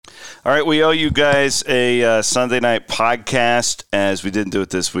All right, we owe you guys a Sunday night podcast, as we didn't do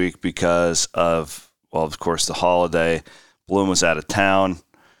it this week because of, well, of course, the holiday. Blum was out of town.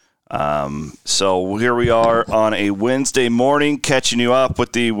 So here we are on a Wednesday morning, catching you up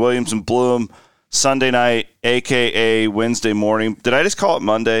with the Williams and Blum Sunday night, a.k.a. Wednesday morning. Did I just call it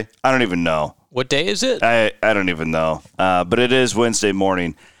Monday? I don't even know. What day is it? I don't even know. But it is Wednesday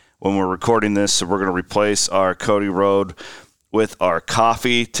morning when we're recording this, so we're going to replace our Cody Road with our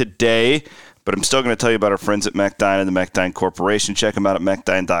coffee today. But I'm still going to tell you about our friends at Mechdyne and the Mechdyne Corporation. Check them out at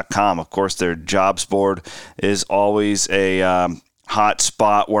mechdyne.com. Of course, their jobs board is always a hot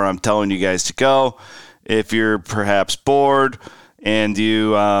spot where I'm telling you guys to go. If you're perhaps bored and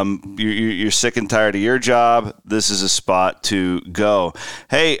you're sick and tired of your job, this is a spot to go.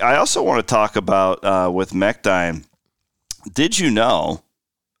 Hey, I also want to talk about with Mechdyne. Did you know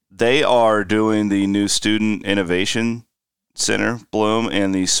they are doing the new Student Innovation Center, Blum,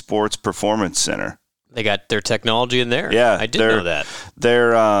 and the Sports Performance Center? They got their technology in there. Yeah, I didn't know that.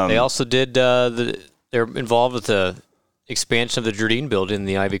 They also did. They're involved with the expansion of the Jardine building in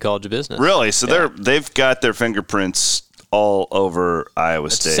the Ivy College of Business. Really? So they've got their fingerprints all over Iowa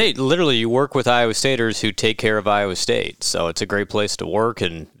State. Literally, you work with Iowa Staters who take care of Iowa State, so it's a great place to work,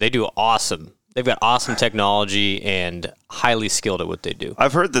 and they do awesome. They've got awesome technology and highly skilled at what they do.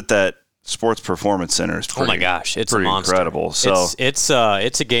 I've heard that Sports Performance Center is pretty, oh my gosh, it's a monster. Incredible. So it's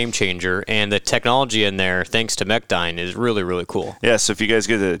a game changer, and the technology in there, thanks to Mechdyne, is really, really cool. Yeah, so if you guys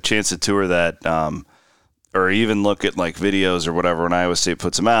get a chance to tour that, or even look at like videos or whatever when Iowa State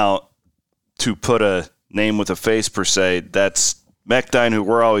puts them out, to put a name with a face per se, that's Mechdyne, who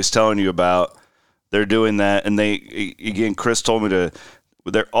we're always telling you about. They're doing that, and again, Chris told me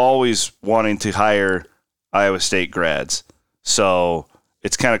they're always wanting to hire Iowa State grads. So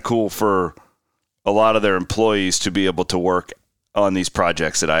it's kind of cool for a lot of their employees to be able to work on these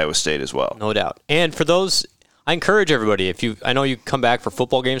projects at Iowa State as well. No doubt. And for those, I encourage everybody, I know you come back for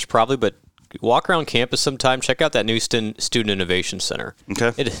football games probably, but walk around campus sometime. Check out that new Student Innovation Center.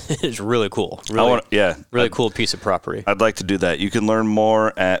 Okay. It is really cool. Really cool piece of property. I'd like to do that. You can learn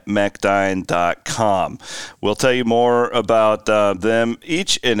more at mechdyne.com. We'll tell you more about them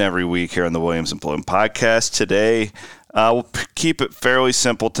each and every week here on the Williams and Blum podcast. Today, we'll keep it fairly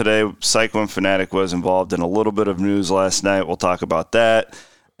simple today. Cyclone Fanatic was involved in a little bit of news last night. We'll talk about that.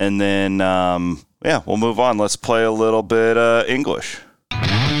 And then, we'll move on. Let's play a little bit English.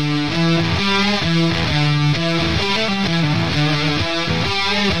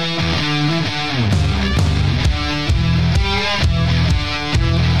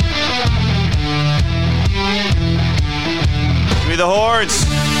 Give me the horns.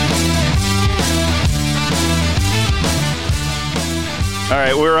 All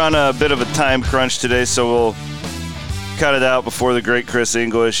right, we're on a bit of a time crunch today, so we'll cut it out before the great Chris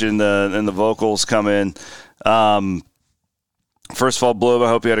English and the vocals come in. First of all, Blum, I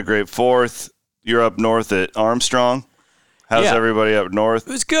hope you had a great 4th. You're up north at Armstrong. How's everybody up north?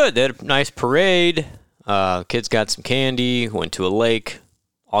 It was good. They had a nice parade. Kids got some candy, went to a lake.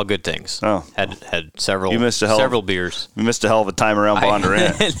 All good things. Oh. Had several beers. You missed a hell of a time around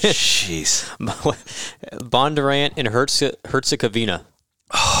Bondurant. Jeez. Bondurant and Herzegovina.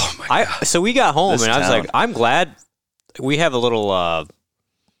 Oh, my God. So we got home, I was like, I'm glad we have a little, I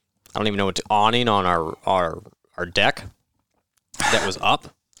don't even know what awning on our deck that was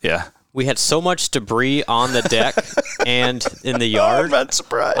up. Yeah. We had so much debris on the deck and in the yard. I'm not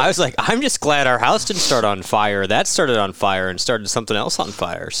surprised. I was like, I'm just glad our house didn't start on fire. That started on fire and started something else on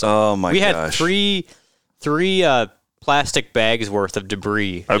fire. So we had three plastic bags worth of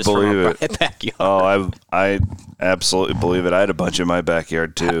debris. I believe it. Backyard. Oh, I absolutely believe it. I had a bunch in my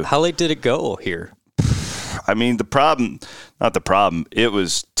backyard too. How late did it go here? I mean, it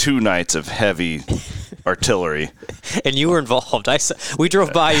was 2 nights of heavy artillery. And you were involved. We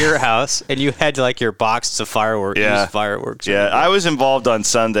drove by your house, and you had your box of fireworks. Yeah. Fireworks. Yeah, I was involved on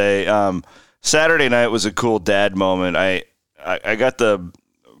Sunday. Saturday night was a cool dad moment. I got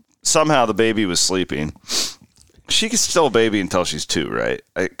somehow the baby was sleeping. She is still a baby until she's 2, right?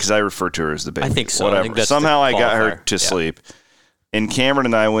 Because I refer to her as the baby. I think so. Whatever. I think that's somehow I got her to sleep. And Cameron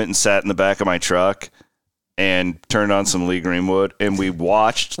and I went and sat in the back of my truck and turned on some Lee Greenwood, and we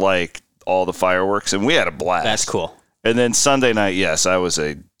watched all the fireworks, and we had a blast. That's cool. And then Sunday night, yes, I was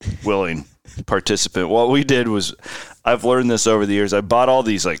a willing participant. What we did was, I've learned this over the years. I bought all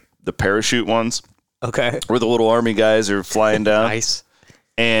these the parachute ones. Okay. Where the little Army guys are flying down. Nice.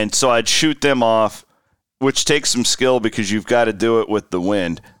 And so I'd shoot them off, which takes some skill because you've got to do it with the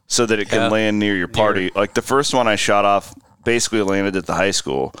wind so that it can land near your party. The first one I shot off basically landed at the high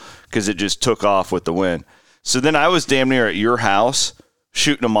school because it just took off with the wind. So then I was damn near at your house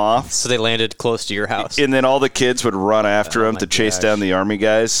shooting them off. So they landed close to your house. And then all the kids would run after them to chase down the Army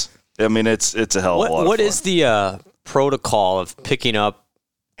guys. I mean, it's a hell of a lot of fun. What is the protocol of picking up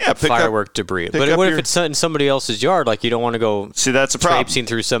firework debris? But what if it's in somebody else's yard? Like, you don't want to go that's a problem. traipsing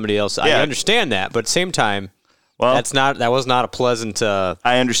through somebody else. I understand that, but at the same time, that was not a pleasant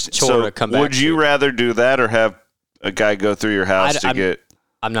I understand. chore to come back would you rather do that or have a guy go through your house to get...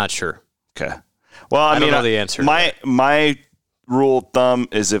 I'm not sure. Okay. Well, I don't know the answer. My rule of thumb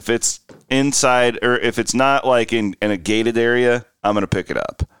is if it's inside or if it's not like in a gated area, I'm going to pick it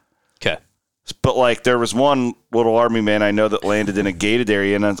up. Okay. But like there was one little Army man I know that landed in a gated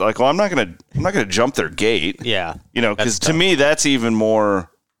area, and I was like, well, I'm not gonna jump their gate. Yeah. Because to me that's even more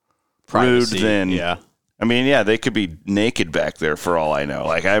privacy, rude than. Yeah. I mean, they could be naked back there for all I know.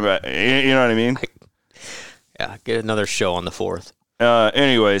 Like you know what I mean? Yeah. Get another show on the 4th.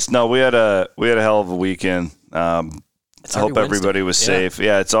 Anyways, no, we had a hell of a weekend. I hope everybody was safe.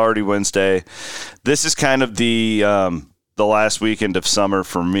 Yeah, it's already Wednesday. This is kind of the last weekend of summer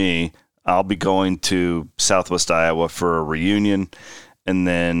for me. I'll be going to Southwest Iowa for a reunion, and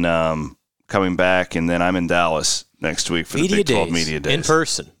then coming back, and then I'm in Dallas next week for the Big 12 Media Days. In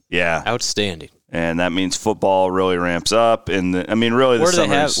person. Yeah. Outstanding. And that means football really ramps up. And really the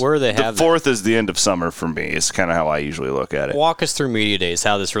summer the 4th is the end of summer for me. It's kind of how I usually look at it. Walk us through Media Days,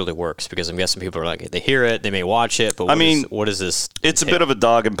 how this really works, because I'm guessing people are like, they hear it, they may watch it, but what is this? It's a bit of a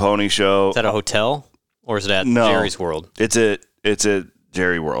dog and pony show. Is that a hotel, or is it at Jerry's World? It's at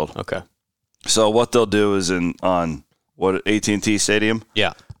Jerry World. Okay. So what they'll do is on AT&T Stadium.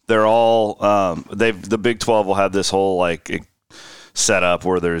 Yeah. They're all the Big 12 will have this whole like setup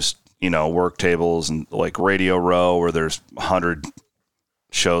where there's work tables and like Radio Row where there's 100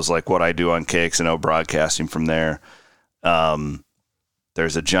 shows like what I do on KXNO broadcasting from there.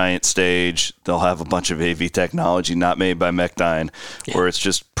 There's a giant stage. They'll have a bunch of AV technology not made by Mechdyne where it's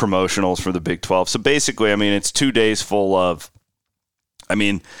just promotionals for the Big 12. So basically, it's 2 days full of,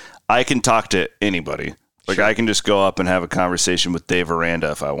 I can talk to anybody. Like I can just go up and have a conversation with Dave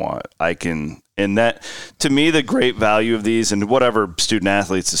Aranda if I want. I can, and that to me, the great value of these and whatever student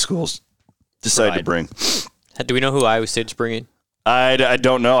athletes the schools decide to bring. Do we know who Iowa State's bringing? I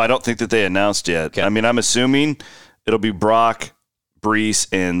don't know. I don't think that they announced yet. Okay. I'm assuming it'll be Brock, Brees,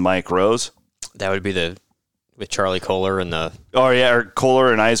 and Mike Rose. That would be with Charlie Kohler and the. Oh yeah, or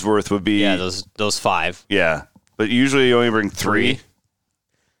Kohler and Eisworth would be. Yeah, those 5. Yeah, but usually you only bring 3.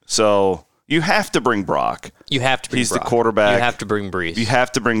 So you have to bring Brock. You have to bring He's Brock. The quarterback. You have to bring Brees. You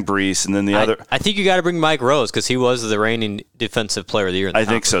have to bring Brees, and then the other. I think you got to bring Mike Rose because he was the reigning defensive player of the year. I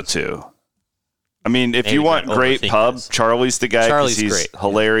think so too. If you want great pub, Charlie's the guy because he's great.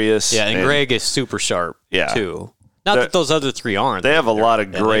 Hilarious. Yeah, and Greg is super sharp too. Not that those other 3 aren't. They have a lot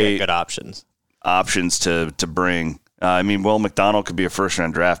of great good options. Options to bring. Will McDonald could be a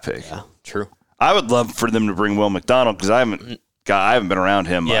first-round draft pick. Yeah, true. I would love for them to bring Will McDonald because I haven't been around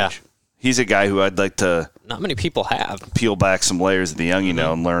him much. Yeah. He's a guy who I'd like to. Not many people have. Peel back some layers of the young,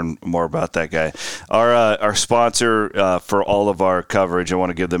 and learn more about that guy. Our sponsor for all of our coverage, I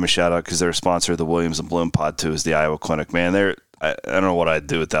want to give them a shout out because they're a sponsor of the Williams and Blum Pod too, is the Iowa Clinic. Man, I don't know what I'd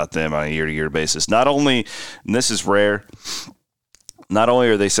do without them on a year-to-year basis. Not only, and this is rare, not only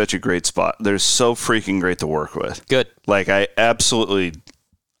are they such a great spot, they're so freaking great to work with. Good. Like I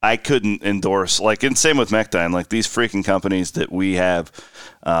couldn't endorse, and same with Mechdyne, these freaking companies that we have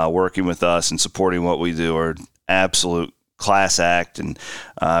working with us and supporting what we do are absolute class act, and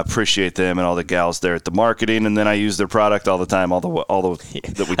appreciate them and all the gals there at the marketing, and then I use their product all the time, all the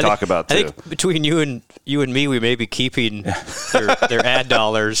that we talk about too. I think between you and me, we may be keeping their ad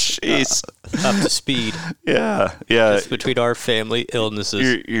dollars up to speed. Yeah. Just between our family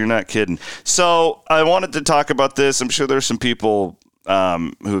illnesses. You're not kidding. So I wanted to talk about this. I'm sure there's some people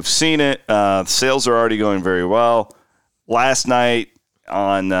who've seen it. Sales are already going very well. Last night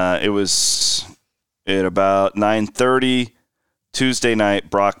it was at about 9:30 Tuesday night,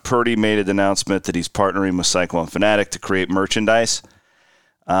 Brock Purdy made an announcement that he's partnering with Cyclone Fanatic to create merchandise.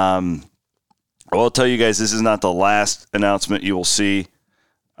 I will tell you guys, this is not the last announcement you will see.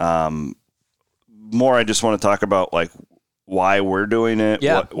 More, I just want to talk about why we're doing it,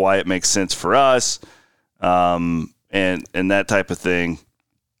 why it makes sense for us. And that type of thing.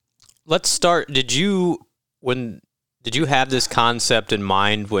 Let's start. Did you have this concept in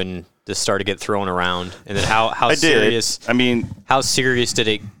mind when this started to get thrown around? And then how serious? How serious did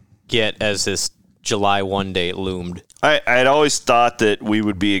it get as this July 1 date loomed? I'd always thought that we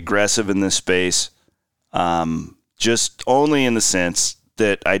would be aggressive in this space, just only in the sense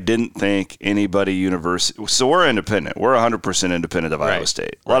that I didn't think anybody university. So we're independent. We're 100% independent of Iowa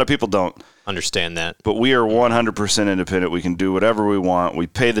State. A lot of people don't understand that. But we are 100% independent. We can do whatever we want. We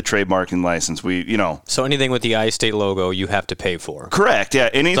pay the trademarking license. So anything with the Iowa State logo, you have to pay for. Correct. Yeah.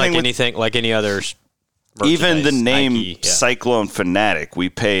 Anything like any other. Even the name Nike, Cyclone Fanatic, we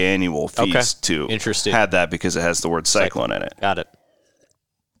pay annual fees to have that because it has the word Cyclone in it. Got it.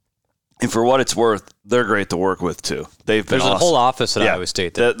 And for what it's worth, they're great to work with, too. There's a whole office at Iowa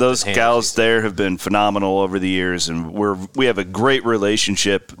State. Those gals there have been phenomenal over the years, and we have a great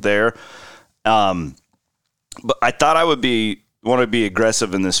relationship there. But I thought I would want to be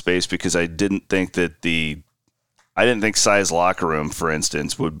aggressive in this space because I didn't think Size Locker Room, for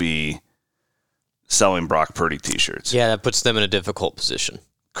instance, would be selling Brock Purdy T-shirts. Yeah, that puts them in a difficult position.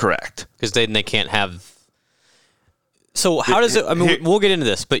 Correct. Because they can't have. So how does it? I mean, we'll get into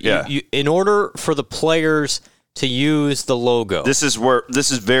this, but you, in order for the players to use the logo, this is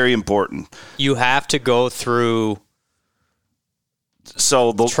very important. You have to go through.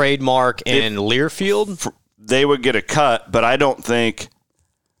 So the trademark and Learfield, they would get a cut, but I don't think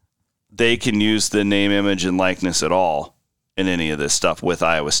they can use the name, image, and likeness at all in any of this stuff with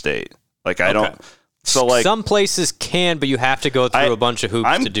Iowa State. I don't. So some places can, but you have to go through a bunch of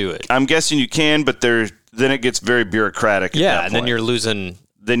hoops to do it. I'm guessing you can, but then it gets very bureaucratic. Yeah, and then you're losing.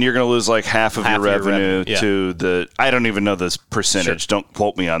 Then you're going to lose half of your revenue to the. I don't even know this percentage. Sure. Don't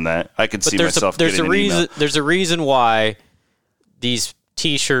quote me on that. I could see myself getting an email. There's a reason why these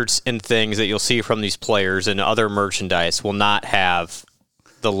T-shirts and things that you'll see from these players and other merchandise will not have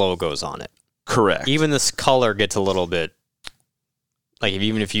the logos on it. Correct. Even this color gets a little bit.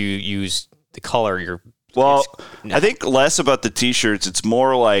 Even if you use the color, I think less about the T-shirts. It's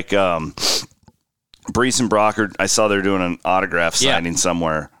more like Brees and Brock. I saw they're doing an autograph signing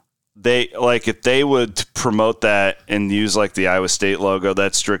somewhere. They if they would promote that and use the Iowa State logo,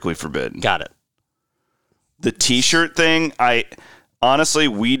 that's strictly forbidden. Got it. The T-shirt thing, honestly,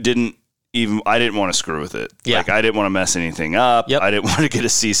 I didn't want to screw with it. Yeah. I didn't want to mess anything up. Yep. I didn't want to get a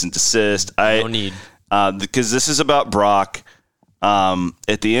cease and desist. No need. Because this is about Brock.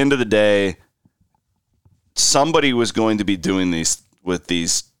 At the end of the day, somebody was going to be doing these with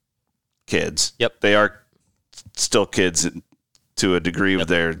these kids. Yep. They are still kids to a degree.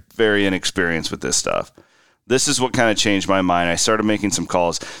 They're very inexperienced with this stuff. This is what kind of changed my mind. I started making some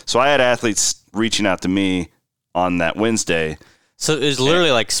calls. So I had athletes reaching out to me on that Wednesday. So it was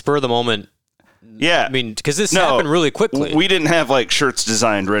literally spur of the moment. Yeah. I mean, because this happened really quickly. We didn't have shirts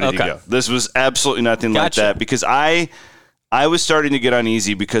designed ready to go. This was absolutely nothing like that because I was starting to get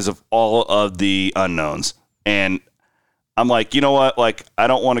uneasy because of all of the unknowns. And I'm like, you know what? I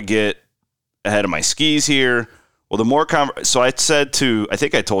don't want to get ahead of my skis here. Well, the more so I said I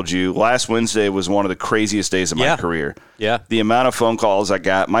think I told you, last Wednesday was one of the craziest days of my career. Yeah. The amount of phone calls I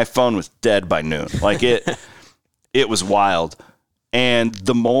got, my phone was dead by noon. It was wild. And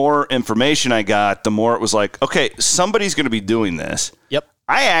the more information I got, the more it was okay, somebody's going to be doing this. Yep.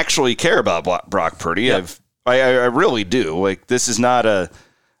 I actually care about Brock Purdy. Yep. I really do. This is not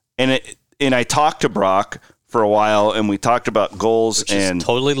and I talked to Brock for a while, and we talked about goals, which is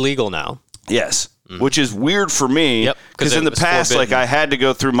totally legal now. Yes, which is weird for me because in the past, I had to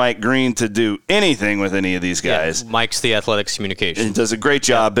go through Mike Green to do anything with any of these guys. Yeah, Mike's the athletics communication. He does a great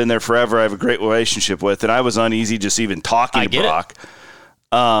job. Been there forever. I have a great relationship with, and I was uneasy just even talking to Brock.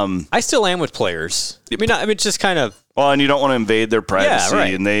 I still am with players. I mean, it's just kind of and you don't want to invade their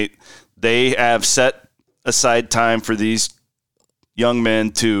privacy, and they have set aside time for these young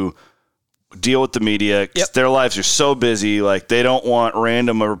men to deal with the media. Their lives are so busy. They don't want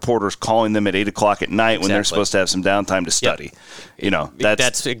random reporters calling them at 8:00 at night when they're supposed to have some downtime to study.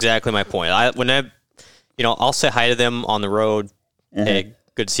 That's exactly my point. I'll say hi to them on the road. Mm-hmm. Hey,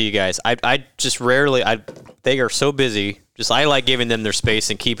 good to see you guys. I just rarely, they are so busy. I like giving them their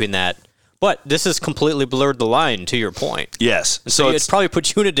space and keeping that. But this has completely blurred the line, to your point. Yes. So it probably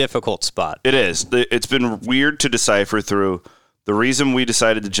puts you in a difficult spot. It is. It's been weird to decipher through. The reason we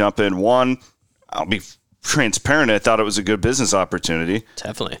decided to jump in, one, I'll be transparent, I thought it was a good business opportunity.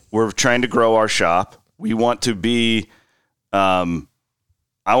 Definitely. We're trying to grow our shop. We want to be, I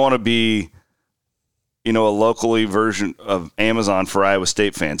want to be, a locally version of Amazon for Iowa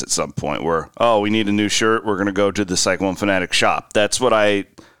State fans at some point where, we need a new shirt. We're going to go to the Cyclone Fanatic shop. That's what I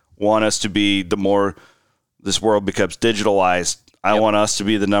want us to be. The more this world becomes digitalized, I want us to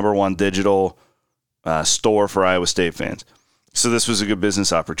be the number one digital store for Iowa State fans. So this was a good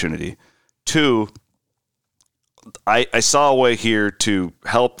business opportunity. Two, I saw a way here to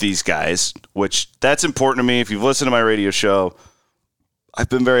help these guys, which that's important to me. If you've listened to my radio show, I've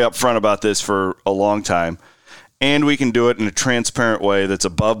been very upfront about this for a long time. And we can do it in a transparent way that's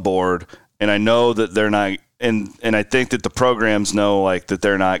above board. And I know that they're not and I think that the programs know like that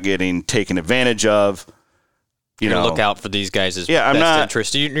they're not getting taken advantage of. You're gonna look out for these guys' best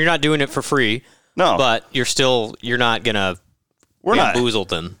interest. You're not doing it for free. No, but you're not gonna bamboozle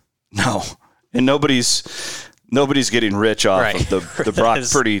them. No, and nobody's getting rich off of the Brock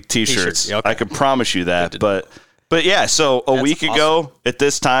Purdy T-shirts. Okay. I can promise you that. But yeah, so a week ago at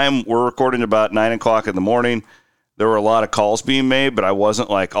this time, we're recording about 9:00 in the morning. There were a lot of calls being made, but I wasn't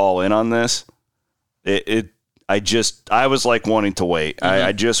like all in on this. I was like wanting to wait. Mm-hmm.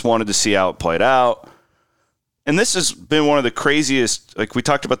 I just wanted to see how it played out. And this has been one of the craziest, like we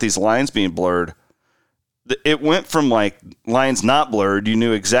talked about these lines being blurred. It went from like lines not blurred. You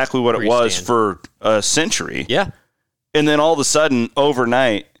knew exactly what it was for a century. Yeah. And then all of a sudden,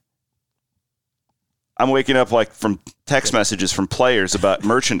 overnight, I'm waking up like from text messages from players about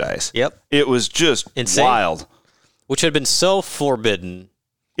merchandise. Yep. It was just insane. Wild. Which had been so forbidden.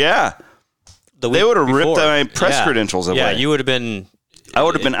 Yeah. They would have ripped my press credentials away. Yeah, you would have been... I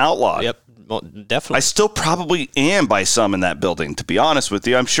would have been outlawed. Yep. Well, definitely. I still probably am by some in that building, to be honest with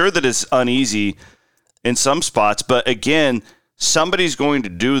you. I'm sure that it's uneasy in some spots, but again, somebody's going to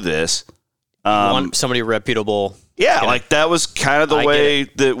do this. Somebody reputable. Yeah, like that was kind of the way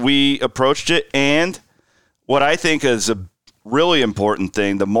that we approached it. And what I think is a really important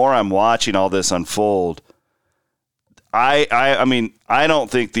thing, the more I'm watching all this unfold, I mean, I don't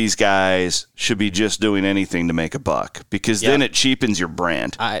think these guys should be just doing anything to make a buck, because then it cheapens your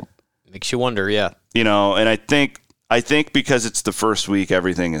brand. Makes you wonder, yeah. You know, and I think because it's the first week,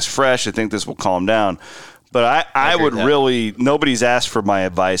 everything is fresh. I think this will calm down. But I would really, nobody's asked for my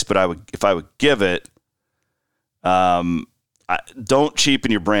advice, but if I would give it, don't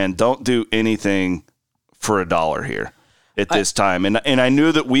cheapen your brand. Don't do anything for $1 here at this time. And I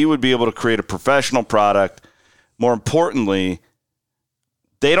knew that we would be able to create a professional product. More importantly,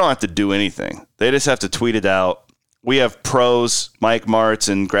 they don't have to do anything. They just have to tweet it out. We have pros, Mike Martz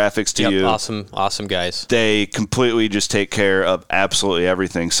and Graphics to You. Awesome guys. They completely just take care of absolutely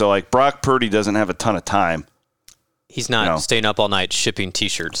everything. So, like, Brock Purdy doesn't have a ton of time. He's not staying up all night shipping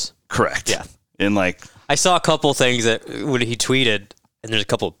T-shirts. Correct. Yeah. And, like... I saw a couple things that when he tweeted, and there's a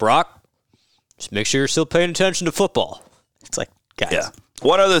couple of, Brock, just make sure you're still paying attention to football. It's like, guys. Yeah.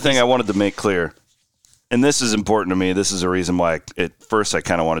 One other thing I wanted to make clear, and this is important to me, this is a reason why at first I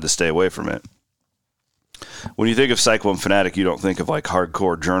kind of wanted to stay away from it. When you think of Cyclone Fanatic, you don't think of like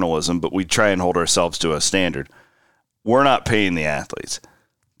hardcore journalism, but we try and hold ourselves to a standard. We're not paying the athletes.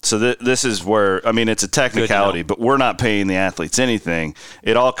 So this is where, I mean, it's a technicality, but we're not paying the athletes anything.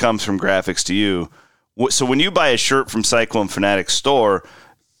 It all comes from Graphics to You. So when you buy a shirt from Cyclone Fanatic store,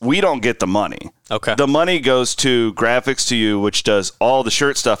 we don't get the money. Okay. The money goes to Graphics to You, which does all the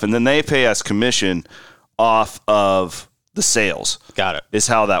shirt stuff, and then they pay us commission off of the sales. Got it. Is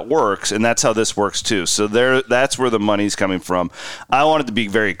how that works, and that's how this works too. So that's where the money's coming from. I wanted to be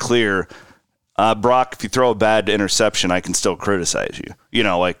very clear. Brock, if you throw a bad interception, I can still criticize you. You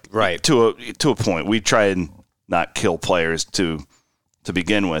know, like to a point. We try and not kill players to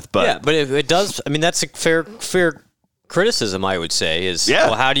begin with, but but if it does, I mean, that's a fair criticism, I would say.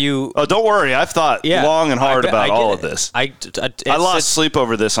 Well, how do you? Oh, don't worry. I've thought long and hard about all of this. I lost sleep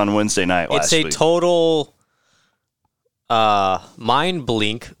over this on Wednesday night last week. It's a total mind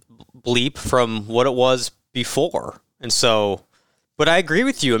bleep from what it was before. And so, but I agree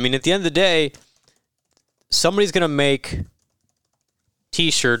with you. I mean, at the end of the day, somebody's going to make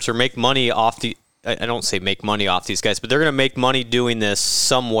T-shirts or make money off I don't say make money off these guys, but they're going to make money doing this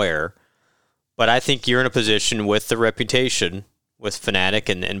somewhere. But I think you're in a position with the reputation with Fanatic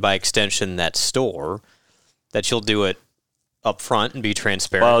and by extension that store that you'll do it up front and be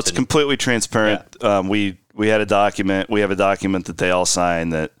transparent. Well, it's completely transparent. Yeah. We had a document. We have a document that they all sign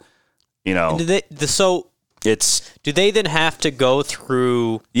that, you know. Do they then have to go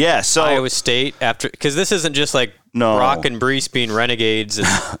through Iowa State after? Because this isn't just like Brock and Brees being renegades.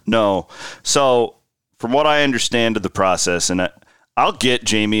 No. So from what I understand of the process, and I'll get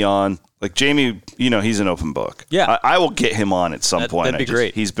Jamie on. Like Jamie, you know, he's an open book. Yeah. I will get him on at some point. That'd be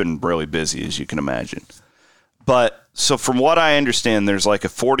great. He's been really busy, as you can imagine. But so from what I understand, there's like a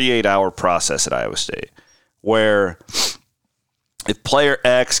 48-hour process at Iowa State where if player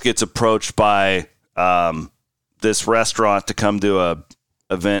X gets approached by this restaurant to come to a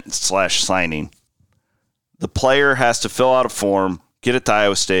event/signing, the player has to fill out a form, get it to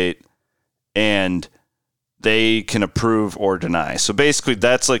Iowa State, and they can approve or deny. So basically,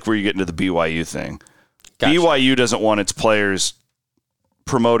 that's like where you get into the BYU thing. Gotcha. BYU doesn't want its players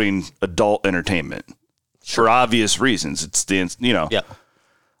promoting adult entertainment for obvious reasons. It's Yeah.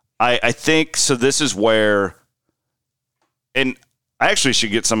 I think so. This is where, and I actually should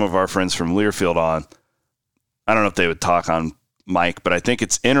get some of our friends from Learfield on. I don't know if they would talk on mic, but I think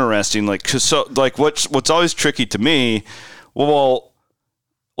it's interesting. Like, 'cause so like what's always tricky to me. Well,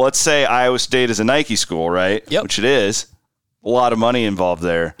 let's say Iowa State is a Nike school, right? Yep. Which it is. A lot of money involved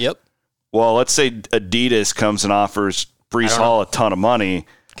there. Yep. Well, let's say Adidas comes and offers Breece Hall a ton of money.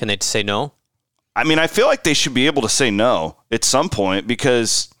 Can they say no? I mean, I feel like they should be able to say no at some point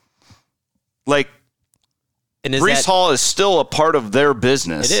because, like, Breece Hall is still a part of their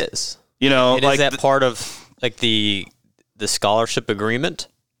business. It is. You know, is that part of like the scholarship agreement?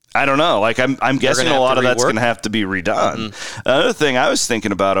 I don't know. Like, I'm guessing a lot of that's going to have to be redone. Mm-hmm. Another thing I was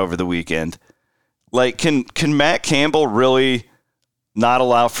thinking about over the weekend, like, can Matt Campbell really not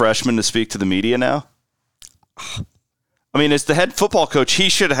allow freshmen to speak to the media now? I mean, as the head football coach, he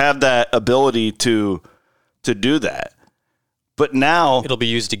should have that ability to do that. But now it'll be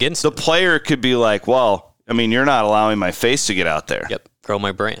used against the player could be like, well, I mean, you're not allowing my face to get out there. Yep. Grow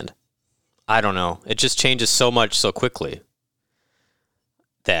my brand. I don't know. It just changes so much so quickly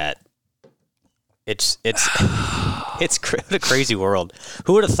that it's a crazy world.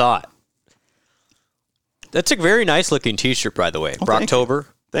 Who would have thought? That's a very nice looking T-shirt, by the way. Well, Brocktober.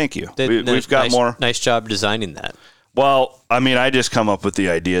 Thank you. We've got more. Nice job designing that. Well, I mean, I just come up with the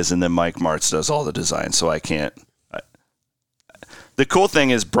ideas, and then Mike Martz does all the design, so I can't. The cool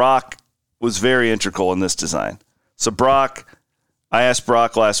thing is Brock was very integral in this design. So I asked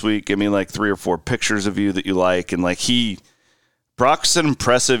Brock last week, give me like 3 or 4 pictures of you that you like, and like Brock's an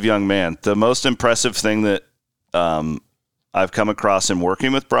impressive young man. The most impressive thing that I've come across in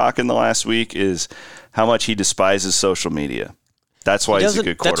working with Brock in the last week is how much he despises social media. That's why he's a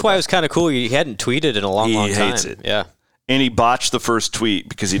good quarterback. That's why it was kind of cool. He hadn't tweeted in a long time. He hates it. Yeah. And he botched the first tweet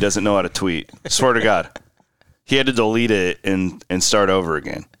because he doesn't know how to tweet. Swear to God. He had to delete it and start over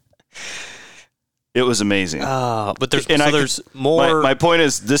again. It was amazing. But there's more. My point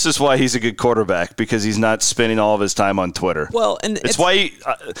is, this is why he's a good quarterback, because he's not spending all of his time on Twitter. Well, and it's why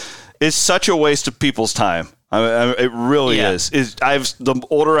it's such a waste of people's time. It really is. The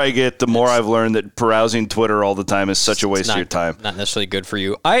older I get, the more I've learned that browsing Twitter all the time is such a waste of your time. Not necessarily good for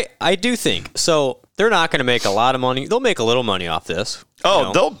you. I do think so. They're not going to make a lot of money. They'll make a little money off this.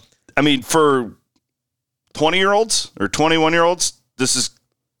 Oh, I mean, for 20-year-olds or 21-year-olds,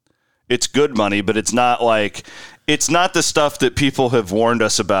 it's good money, but it's not the stuff that people have warned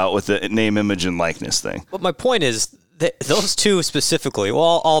us about with the name, image, and likeness thing. But my point is that those two specifically,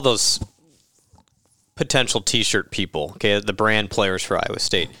 well, all those potential T-shirt people, okay, the brand players for Iowa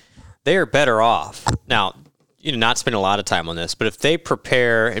State, they are better off. Now, not spend a lot of time on this, but if they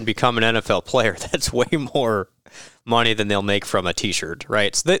prepare and become an NFL player, that's way more money than they'll make from a T-shirt,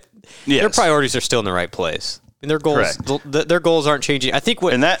 right? So their priorities are still in the right place. And their goals, their goals aren't changing. I think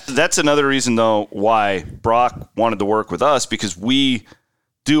and that's another reason, though, why Brock wanted to work with us, because we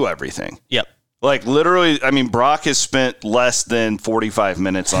do everything. Yep. Like, literally, I mean, Brock has spent less than 45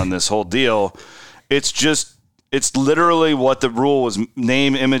 minutes on this whole deal. It's literally what the rule was: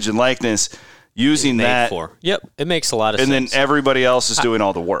 name, image, and likeness. Using that for. Yep, it makes a lot of sense. And then everybody else is doing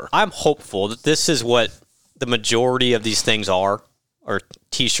all the work. I'm hopeful that this is what the majority of these things are, or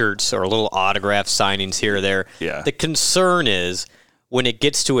T-shirts or little autograph signings here or there. Yeah. The concern is when it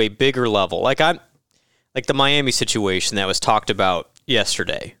gets to a bigger level, like the Miami situation that was talked about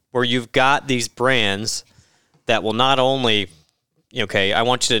yesterday, where you've got these brands that will not only, okay, I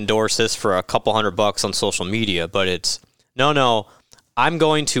want you to endorse this for a couple $100 on social media, but it's no, I'm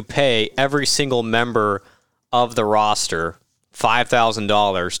going to pay every single member of the roster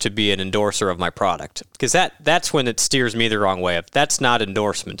 $5,000 to be an endorser of my product, because that's when it steers me the wrong way. That's not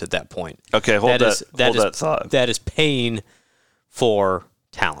endorsement at that point. Okay, hold that thought. That is paying for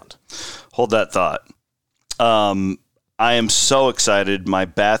talent. Hold that thought. I am so excited. My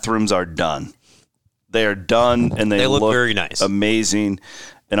bathrooms are done. They are done, and they look very nice, amazing.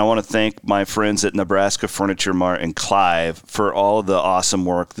 And I want to thank my friends at Nebraska Furniture Mart and Clive for all the awesome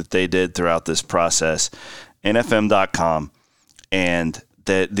work that they did throughout this process. NFM.com. And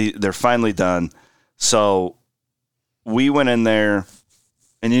they're finally done. So we went in there,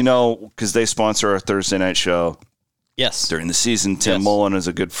 and because they sponsor our Thursday night show. Yes. During the season, Tim Mullen is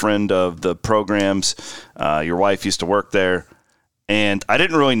a good friend of the programs. Your wife used to work there. And I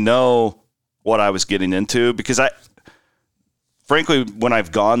didn't really know what I was getting into, because frankly, when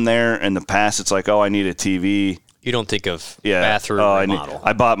I've gone there in the past, it's like, I need a TV. You don't think of bathroom remodel.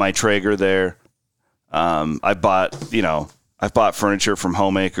 I bought my Traeger there. I've bought furniture from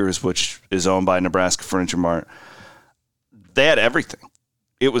Homemakers, which is owned by Nebraska Furniture Mart. They had everything.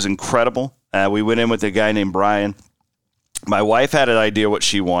 It was incredible. We went in with a guy named Brian. My wife had an idea what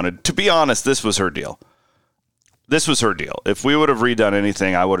she wanted. To be honest, this was her deal. If we would have redone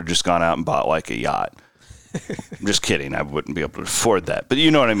anything, I would have just gone out and bought like a yacht. I'm just kidding. I wouldn't be able to afford that. But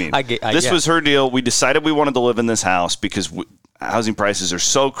you know what I mean. This was her deal. We decided we wanted to live in this house because housing prices are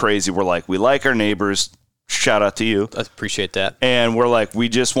so crazy. We're like, we like our neighbors. Shout out to you. I appreciate that. And we're like, we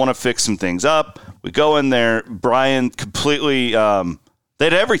just want to fix some things up. We go in there. Brian completely, they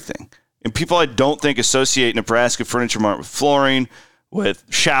had everything. And people I don't think associate Nebraska Furniture Mart with flooring, with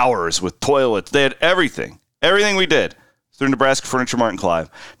showers, with toilets. They had everything. Everything we did through Nebraska Furniture Mart in Clive.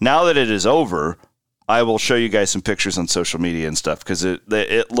 Now that it is over, I will show you guys some pictures on social media and stuff because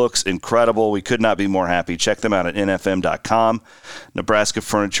it looks incredible. We could not be more happy. Check them out at nfm.com. Nebraska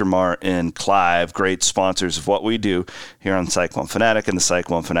Furniture Mart in Clive, great sponsors of what we do here on Cyclone Fanatic and the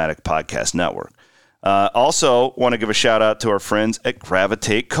Cyclone Fanatic Podcast Network. Also, want to give a shout out to our friends at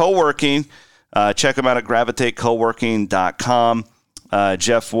Gravitate Co-working. Check them out at gravitatecoworking.com.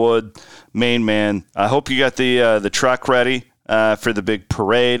 Jeff Wood, main man. I hope you got the truck ready for the big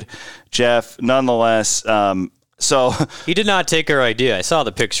parade, Jeff. Nonetheless, so he did not take our idea. I saw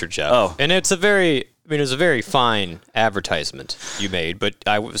the picture, Jeff. Oh, and it was a very fine advertisement you made. But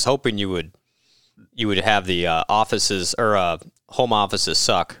I was hoping you would have the offices or home offices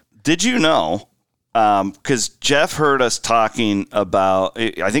suck. Did you know? Because Jeff heard us talking about.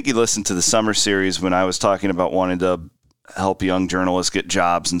 I think he listened to the summer series when I was talking about wanting to help young journalists get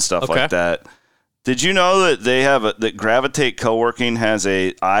jobs and stuff like that. Did you know that they have that Gravitate Co-working has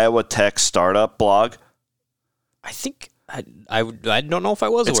a Iowa Tech startup blog? I think I don't know if I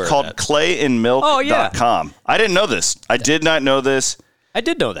was aware of that. It's called clayandmilk.com. Yeah. I didn't know this. I did not know this. I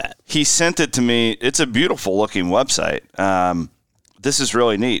did know that. He sent it to me. It's a beautiful looking website. This is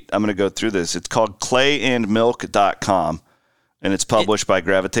really neat. I'm going to go through this. It's called clayandmilk.com, and it's published by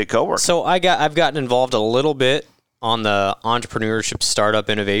Gravitate Co-working. So I've gotten involved a little bit on the entrepreneurship startup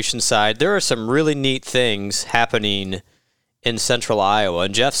innovation side. There are some really neat things happening in central Iowa.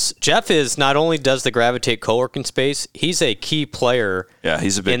 And Jeff is not only does the Gravitate co-working space, he's a key player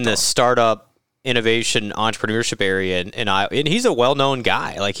he's a big in the startup innovation entrepreneurship area in Iowa. And he's a well-known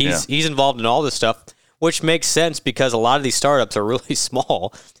guy. Like he's involved in all this stuff, which makes sense because a lot of these startups are really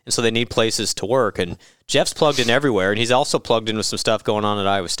small, and so they need places to work. And Jeff's plugged in everywhere, and he's also plugged in with some stuff going on at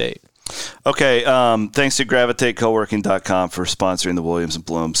Iowa State. Okay, thanks to gravitatecoworking.com for sponsoring the Williams and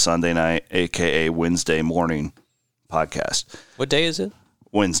Blum Sunday night, a.k.a. Wednesday morning podcast. What day is it?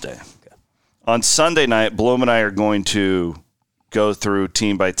 Wednesday. Okay. On Sunday night, Blum and I are going to go through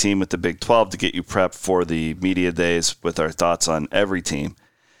team by team with the Big 12 to get you prepped for the media days with our thoughts on every team.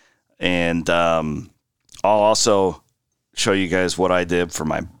 And I'll also show you guys what I did for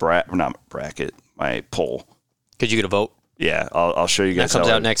my my poll. Because you get a vote? Yeah, I'll show you guys. That comes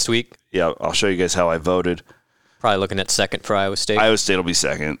out next week? Yeah, I'll show you guys how I voted. Probably looking at second for Iowa State. Iowa State will be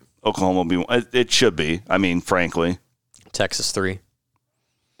second. Oklahoma will be one. It should be. I mean, frankly. Texas 3.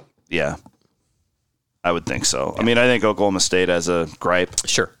 Yeah, I would think so. Yeah. I mean, I think Oklahoma State has a gripe.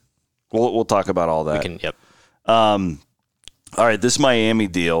 Sure. We'll talk about all that. Yep. All right, this Miami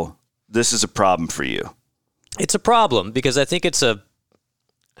deal, this is a problem for you. It's a problem because I think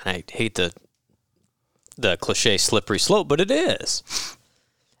I hate the cliche slippery slope, but it is.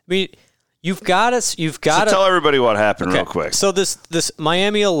 I mean, you've got to tell everybody what happened real quick. So this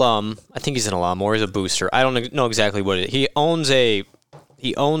Miami alum, I think he's an alum or he's a booster. I don't know exactly what it is. He owns a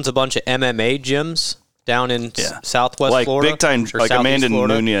bunch of MMA gyms down in Southwest Florida. Big time, like Amanda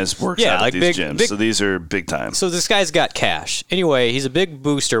Nunez works out at these gyms. So these are big time. So this guy's got cash. Anyway, he's a big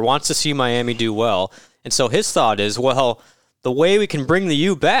booster, wants to see Miami do well. And so his thought is, well, the way we can bring the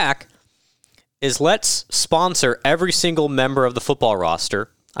U back is let's sponsor every single member of the football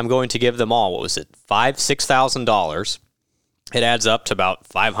roster. I'm going to give them all, $6,000. It adds up to about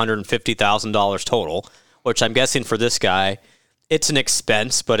 $550,000 total, which I'm guessing for this guy, it's an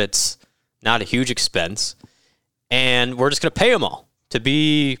expense, but it's not a huge expense. And we're just going to pay them all to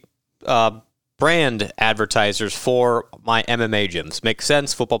be brand advertisers for my MMA gyms. Makes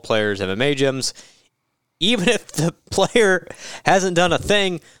sense, football players, MMA gyms. Even if the player hasn't done a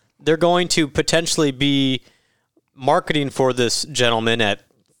thing, they're going to potentially be marketing for this gentleman at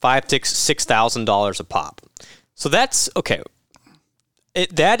 $6,000 a pop. So that's okay.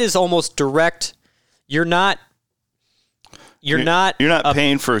 That is almost direct. You're not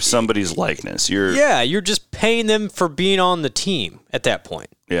paying for somebody's likeness. You're just paying them for being on the team at that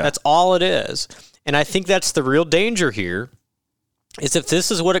point. Yeah. That's all it is. And I think that's the real danger here, is if this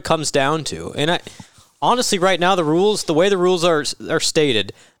is what it comes down to. And honestly, right now, the way the rules are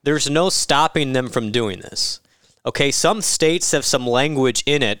stated, there's no stopping them from doing this. Okay, some states have some language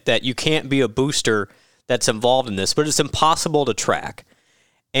in it that you can't be a booster that's involved in this, but it's impossible to track.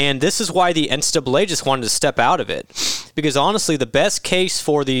 And this is why the NCAA just wanted to step out of it. Because honestly, the best case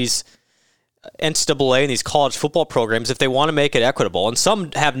for these NCAA and these college football programs if they want to make it equitable. And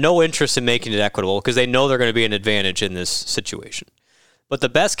some have no interest in making it equitable because they know they're going to be an advantage in this situation. But the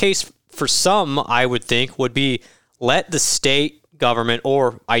best case for some, I would think, would be let the state government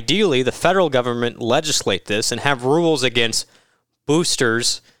or ideally the federal government legislate this and have rules against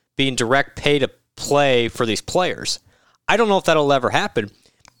boosters being direct pay to play for these players. I don't know if that'll ever happen,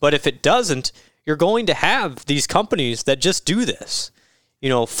 but if it doesn't, you're going to have these companies that just do this.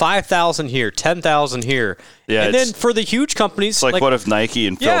 5,000 here, 10,000 here. Yeah, and then for the huge companies... It's like what if Nike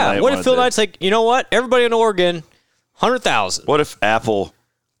and Phil Knight... Yeah, what if Phil Knight's like, you know what? Everybody in Oregon, 100,000. What if Apple...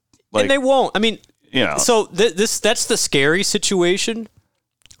 and they won't. I mean, so that's the scary situation.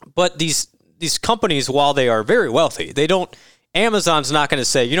 But these companies, while they are very wealthy, they don't... Amazon's not going to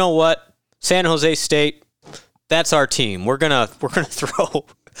say, you know what? San Jose State, that's our team. We're gonna throw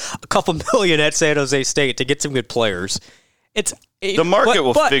a couple million at San Jose State to get some good players. The market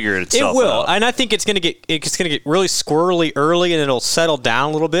will figure itself out. It will, and I think it's going to get really squirrely early, and it'll settle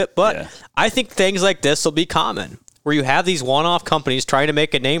down a little bit. But I think things like this will be common, where you have these one-off companies trying to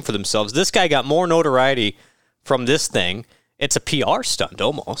make a name for themselves. This guy got more notoriety from this thing. It's a PR stunt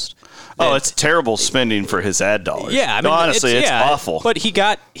almost. Oh, it's terrible spending for his ad dollars. Yeah, I mean, honestly, it's awful. But he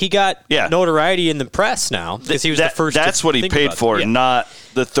got notoriety in the press now because he was the first. That's what he paid for, not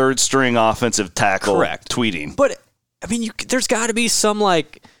the third string offensive tackle. Correct. Tweeting. But I mean, there's got to be some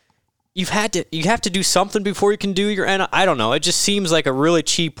you have to do something before you can do your. And I don't know. It just seems like a really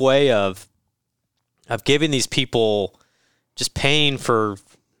cheap way of giving these people just paying for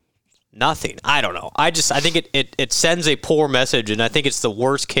nothing. I don't know. I think it sends a poor message, and I think it's the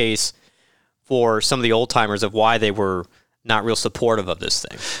worst case for some of the old timers of why they were not real supportive of this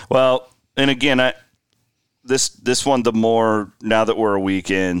thing. Well, and again, this one, the more now that we're a week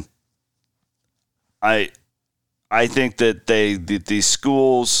in, I think that these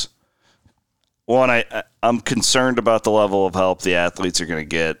schools. One, I'm concerned about the level of help the athletes are going to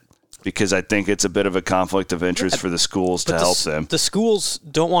get. Because I think it's a bit of a conflict of interest for the schools to help them. The schools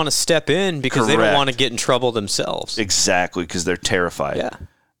don't want to step in because they don't want to get in trouble themselves. Exactly, because they're terrified. Yeah.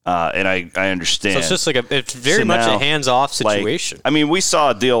 And I understand. So it's just it's very much a hands-off situation. We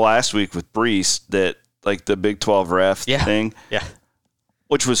saw a deal last week with Brees that, the Big 12 ref thing. Yeah.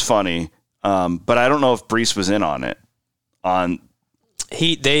 Which was funny. But I don't know if Brees was in on it.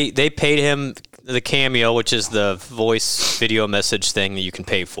 They paid him the Cameo, which is the voice video message thing that you can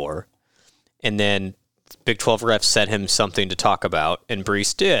pay for. And then Big 12 refs sent him something to talk about, and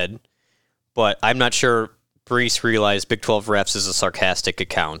Brees did. But I'm not sure Brees realized Big 12 refs is a sarcastic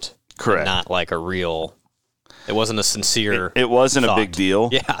account. Correct. Not like a real... It wasn't a sincere It wasn't thought. A big deal.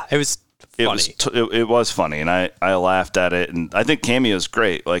 Yeah, it was funny. It was funny, and I laughed at it. And I think Cameo's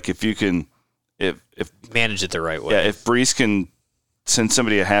great. If you can... if manage it the right way. Yeah, if Brees can send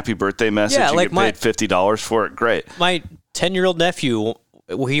somebody a happy birthday message and get paid $50 for it, great. My 10-year-old nephew...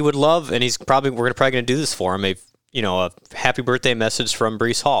 he would love, and we're probably going to do this for him. A happy birthday message from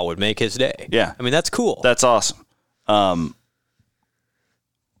Brees Hall would make his day. Yeah, I mean that's cool. That's awesome. I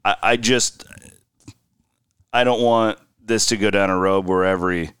don't want this to go down a road where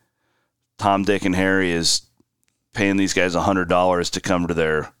every Tom, Dick, and Harry is paying these guys $100 to come to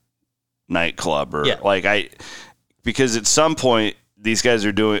their nightclub because at some point these guys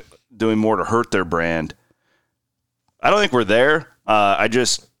are doing more to hurt their brand. I don't think we're there.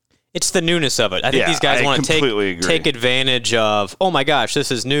 It's the newness of it. I think these guys want to take advantage of, oh my gosh,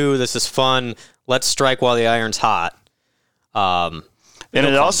 this is new, this is fun, let's strike while the iron's hot. And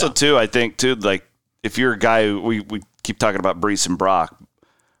it also, too, I think, too, if you're a guy, we keep talking about Brees and Brock.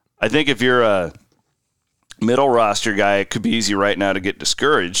 I think if you're a middle roster guy, it could be easy right now to get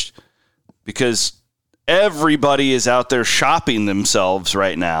discouraged because everybody is out there shopping themselves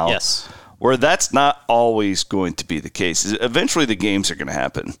right now. Yes. Where that's not always going to be the case. Eventually the games are going to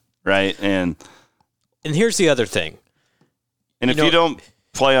happen, right? And here's the other thing. And if you don't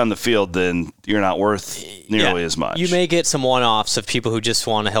play on the field, then you're not worth nearly as much. You may get some one-offs of people who just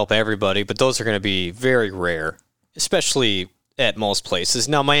want to help everybody, but those are going to be very rare, especially at most places.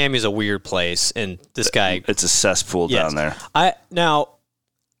 Now, Miami's a weird place, and this guy... It's a cesspool down there. I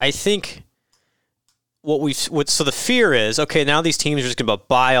think... So the fear is, okay, now these teams are just going to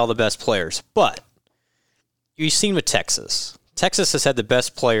buy all the best players. But you've seen with Texas. Texas has had the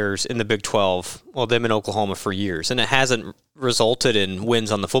best players in the Big 12, them in Oklahoma for years, and it hasn't resulted in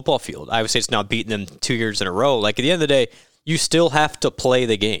wins on the football field. I would say it's now beaten them 2 years in a row. At the end of the day, you still have to play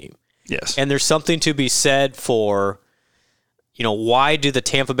the game. Yes. And there's something to be said for, why do the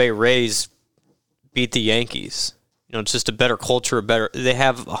Tampa Bay Rays beat the Yankees? It's just a better culture, they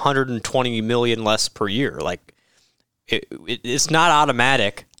have $120 million less per year. it's not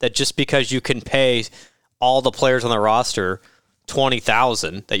automatic that just because you can pay all the players on the roster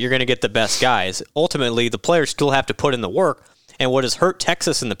 $20,000 that you're going to get the best guys. Ultimately, the players still have to put in the work. And what has hurt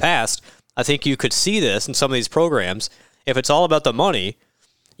Texas in the past, I think you could see this in some of these programs. If it's all about the money,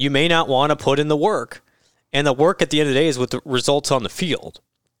 you may not want to put in the work. And the work at the end of the day is with the results on the field.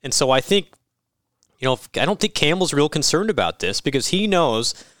 And so I think, I don't think Campbell's real concerned about this because he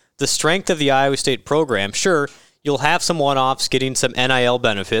knows the strength of the Iowa State program. Sure, you'll have some one-offs getting some NIL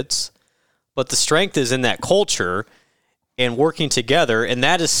benefits, but the strength is in that culture and working together, and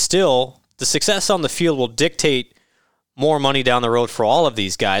that is still, the success on the field will dictate more money down the road for all of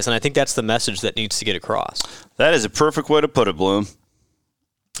these guys, and I think that's the message that needs to get across. That is a perfect way to put it, Blum.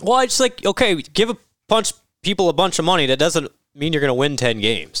 Well, it's like, okay, give people a bunch of money. That doesn't mean you're going to win 10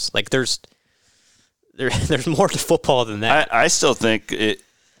 games. Like, there's more to football than that. I still think it.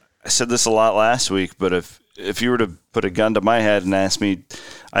 I said this a lot last week, but if you were to put a gun to my head and ask me,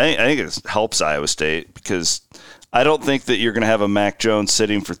 I think it helps Iowa State because I don't think that you're going to have a Mac Jones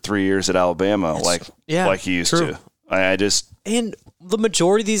sitting for 3 years at Alabama like he used to. And the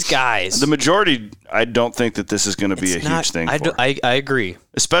majority of these guys. I don't think that this is going to be a huge thing for. I agree.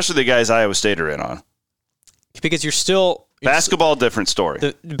 Especially the guys Iowa State are in on. Because you're still. Basketball, different story.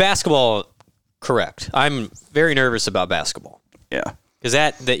 The basketball, correct. I'm very nervous about basketball. Yeah.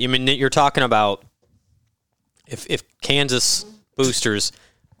 Because you're talking about if Kansas boosters,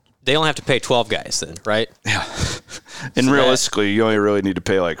 they only have to pay 12 guys then, right? Yeah. And so realistically, you only really need to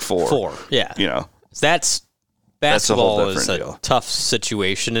pay like 4. 4, yeah. Basketball is a tough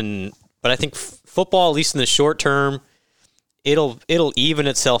situation, but I think football, at least in the short term, it'll even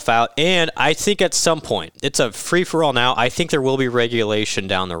itself out. And I think at some point, it's a free-for-all now, I think there will be regulation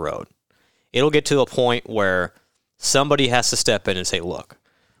down the road. It'll get to a point where somebody has to step in and say, look,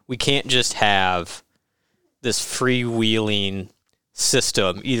 we can't just have this freewheeling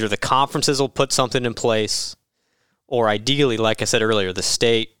system. Either the conferences will put something in place, or ideally, like I said earlier, the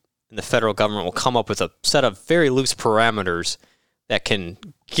state and the federal government will come up with a set of very loose parameters that can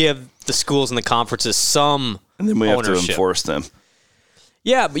give the schools and the conferences some ownership. And then we have to enforce them.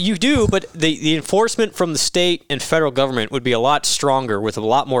 Yeah, but you do, but the enforcement from the state and federal government would be a lot stronger with a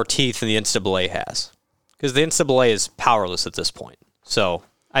lot more teeth than the NCAA has. Because the NCAA is powerless at this point. So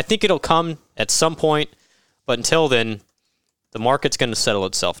I think it'll come at some point, but until then, the market's going to settle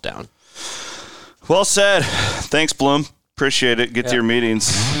itself down. Well said. Thanks, Blum. Appreciate it. Get to your meetings.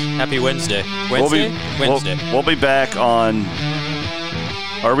 Happy Wednesday. Wednesday? We'll be back on...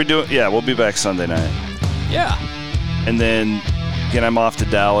 Are we doing... Yeah, we'll be back Sunday night. Yeah. And then, again, I'm off to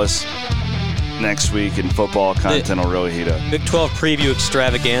Dallas next week, and football content will really heat up. Big 12 preview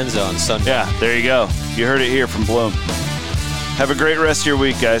extravaganza on Sunday. Yeah, there you go. You heard it here from Blum. Have a great rest of your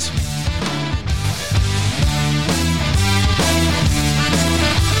week, guys.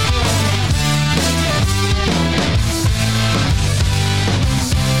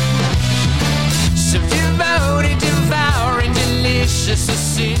 So devouring delicious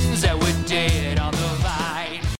sins.